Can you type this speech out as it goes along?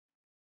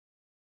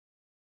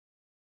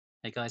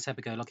Hey guys,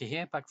 Happy Go Lucky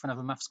here, back for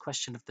another maths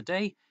question of the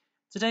day.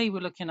 Today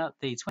we're looking at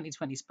the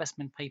 2020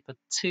 Specimen Paper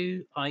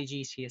 2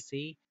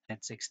 IGCSE.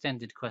 It's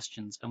extended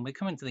questions, and we're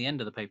coming to the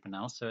end of the paper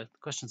now, so the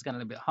questions getting a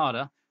little bit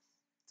harder.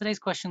 Today's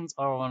questions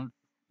are on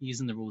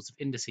using the rules of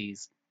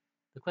indices.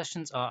 The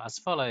questions are as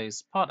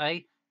follows. Part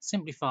A,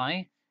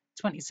 simplify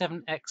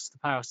 27x to the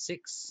power of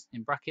 6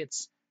 in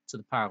brackets to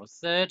the power of a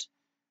third.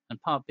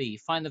 And part B,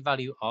 find the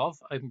value of,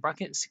 open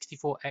bracket,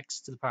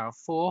 64x to the power of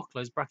 4,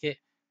 close bracket,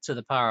 to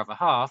the power of a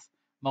half,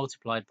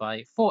 multiplied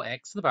by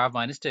 4x to the power of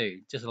minus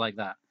 2, just like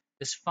that.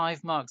 There's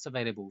 5 marks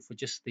available for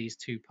just these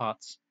two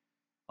parts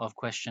of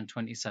question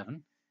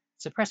 27.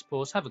 So press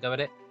pause, have a go at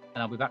it,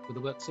 and I'll be back with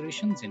the work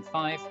solutions in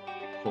 5,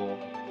 4,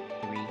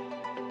 3,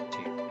 2,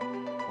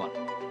 1.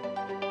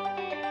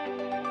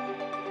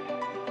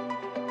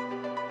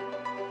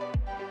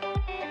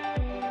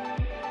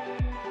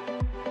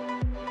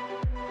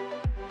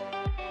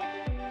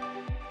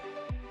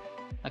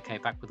 Okay,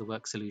 back with the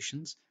work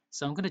solutions.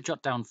 So I'm going to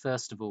jot down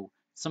first of all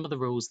some of the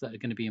rules that are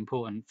going to be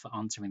important for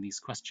answering these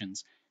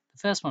questions. The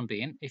first one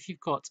being, if you've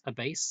got a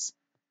base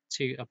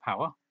to a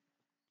power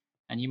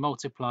and you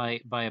multiply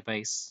by a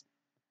base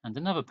and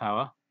another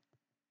power,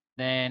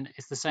 then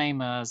it's the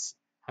same as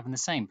having the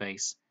same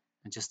base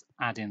and just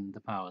adding the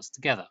powers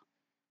together.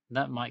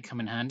 That might come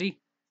in handy.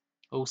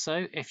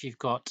 Also, if you've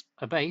got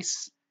a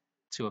base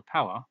to a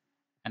power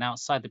and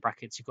outside the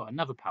brackets you've got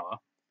another power,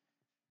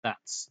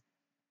 that's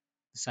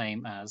the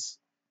same as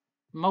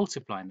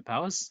multiplying the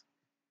powers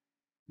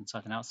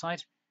inside and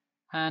outside.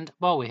 And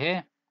while we're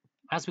here,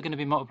 as we're going to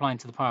be multiplying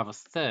to the power of a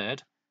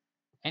third,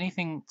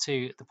 anything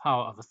to the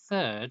power of a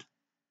third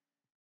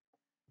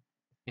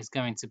is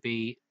going to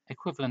be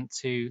equivalent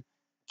to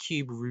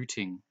cube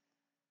rooting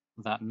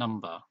that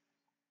number.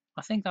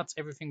 I think that's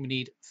everything we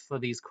need for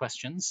these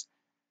questions.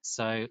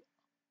 So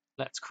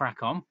let's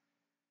crack on.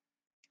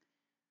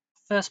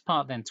 First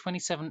part then,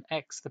 27x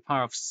to the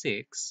power of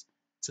 6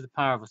 to the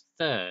power of a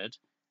third.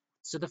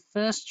 So the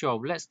first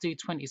job, let's do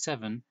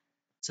 27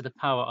 to the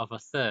power of a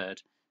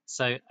third.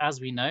 So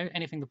as we know,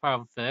 anything to the power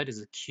of a third is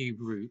a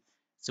cube root.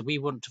 So we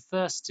want to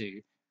first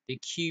do the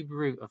cube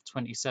root of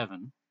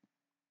 27.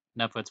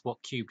 In other words,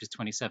 what cubed is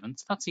 27?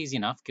 So that's easy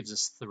enough, gives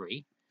us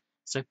 3.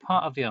 So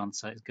part of the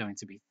answer is going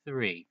to be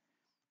 3.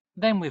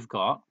 Then we've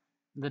got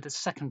the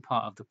second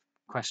part of the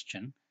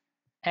question,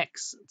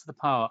 x to the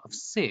power of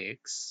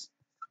 6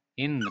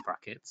 in the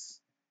brackets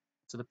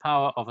to the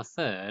power of a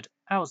third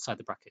outside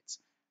the brackets.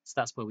 So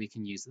that's where we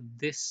can use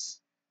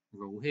this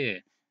rule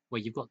here,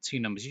 where you've got two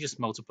numbers, you just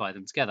multiply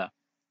them together.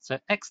 So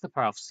x to the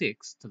power of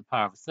 6 to the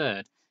power of a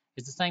third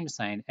is the same as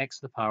saying x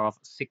to the power of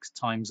 6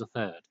 times a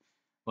third.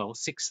 Well,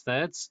 6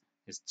 thirds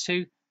is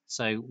 2,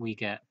 so we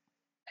get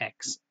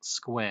x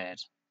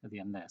squared at the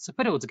end there. So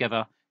put it all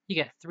together, you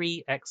get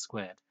 3x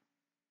squared.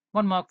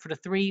 1 mark for the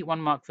 3,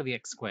 1 mark for the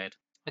x squared.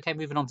 Okay,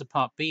 moving on to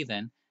part B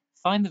then.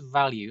 Find the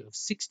value of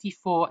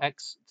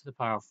 64x to the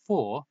power of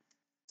 4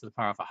 to the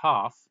power of a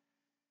half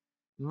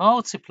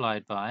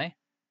multiplied by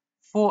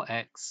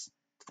 4x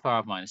to the power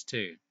of minus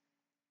 2.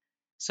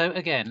 So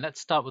again,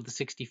 let's start with the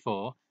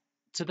 64.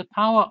 To the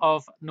power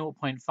of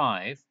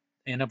 0.5,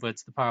 in other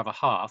words, the power of a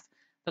half,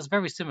 that's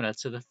very similar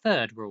to the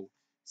third rule.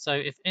 So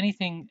if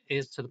anything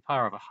is to the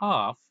power of a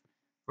half,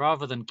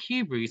 rather than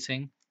cube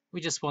rooting,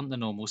 we just want the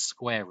normal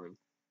square root.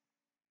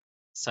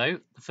 So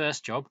the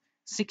first job,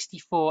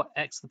 64x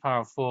to the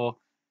power of 4 to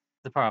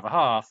the power of a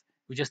half,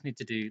 we just need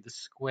to do the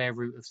square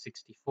root of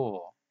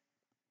 64.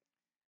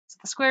 So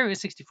the square root of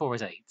 64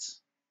 is 8.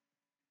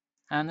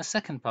 And the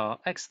second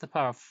part, x to the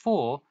power of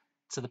 4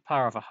 to the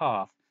power of a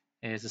half,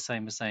 is the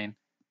same as saying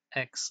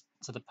x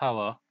to the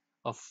power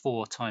of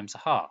 4 times a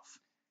half.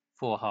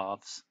 4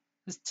 halves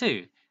is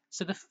 2.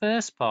 So the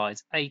first part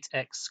is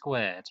 8x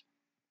squared.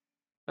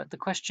 But the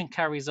question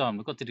carries on.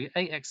 We've got to do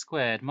 8x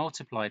squared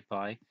multiplied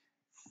by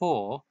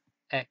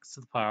 4x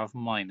to the power of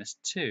minus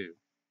 2.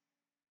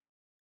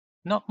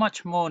 Not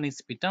much more needs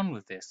to be done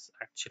with this,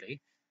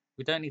 actually.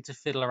 We don't need to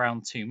fiddle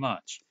around too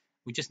much.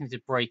 We just need to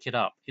break it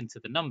up into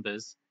the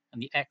numbers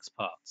and the x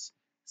parts.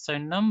 So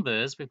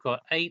numbers, we've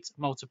got 8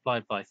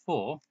 multiplied by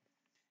 4,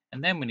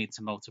 and then we need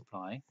to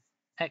multiply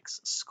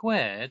x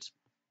squared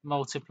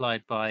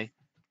multiplied by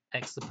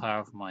x to the power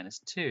of minus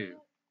 2.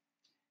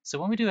 So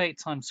when we do 8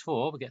 times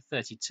 4, we get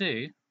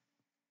 32.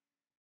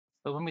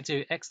 But when we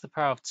do x to the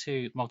power of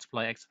 2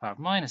 multiply x to the power of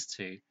minus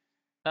 2,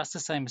 that's the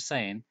same as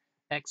saying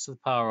x to the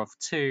power of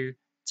 2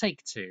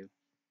 take 2,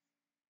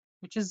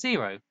 which is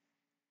 0.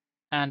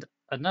 And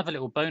another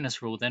little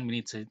bonus rule then we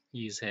need to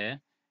use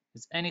here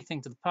is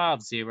anything to the power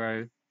of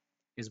 0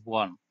 is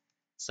 1.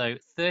 So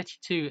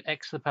 32x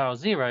to the power of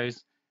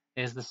zeros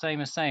is the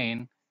same as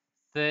saying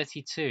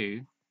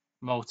 32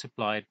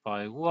 multiplied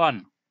by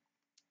 1,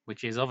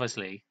 which is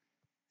obviously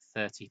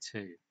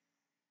 32.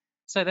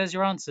 So there's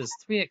your answers,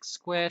 3x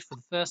squared for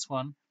the first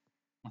one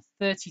and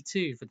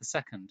 32 for the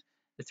second.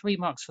 The 3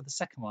 marks for the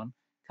second one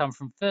come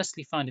from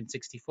firstly finding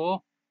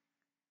 64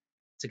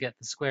 to get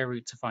the square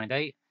root to find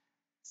 8,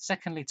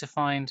 secondly to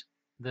find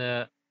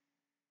the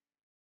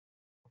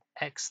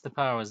x to the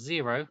power of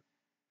 0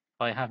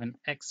 by having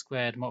x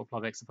squared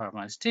multiplied by x to the power of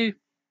minus 2,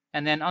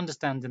 and then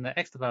understanding that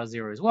x to the power of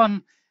 0 is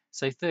 1,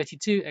 so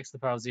 32 x to the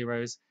power of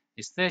zeros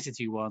is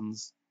 32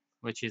 ones,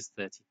 which is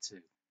 32.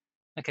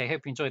 Okay,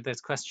 hope you enjoyed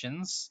those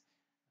questions,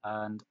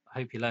 and I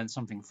hope you learned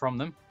something from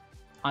them.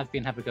 I've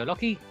been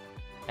Happy-Go-Lucky,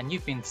 and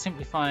you've been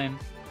simplifying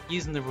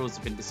using the rules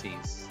of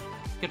indices.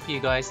 Good for you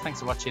guys,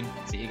 thanks for watching,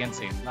 see you again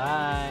soon,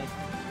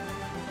 bye!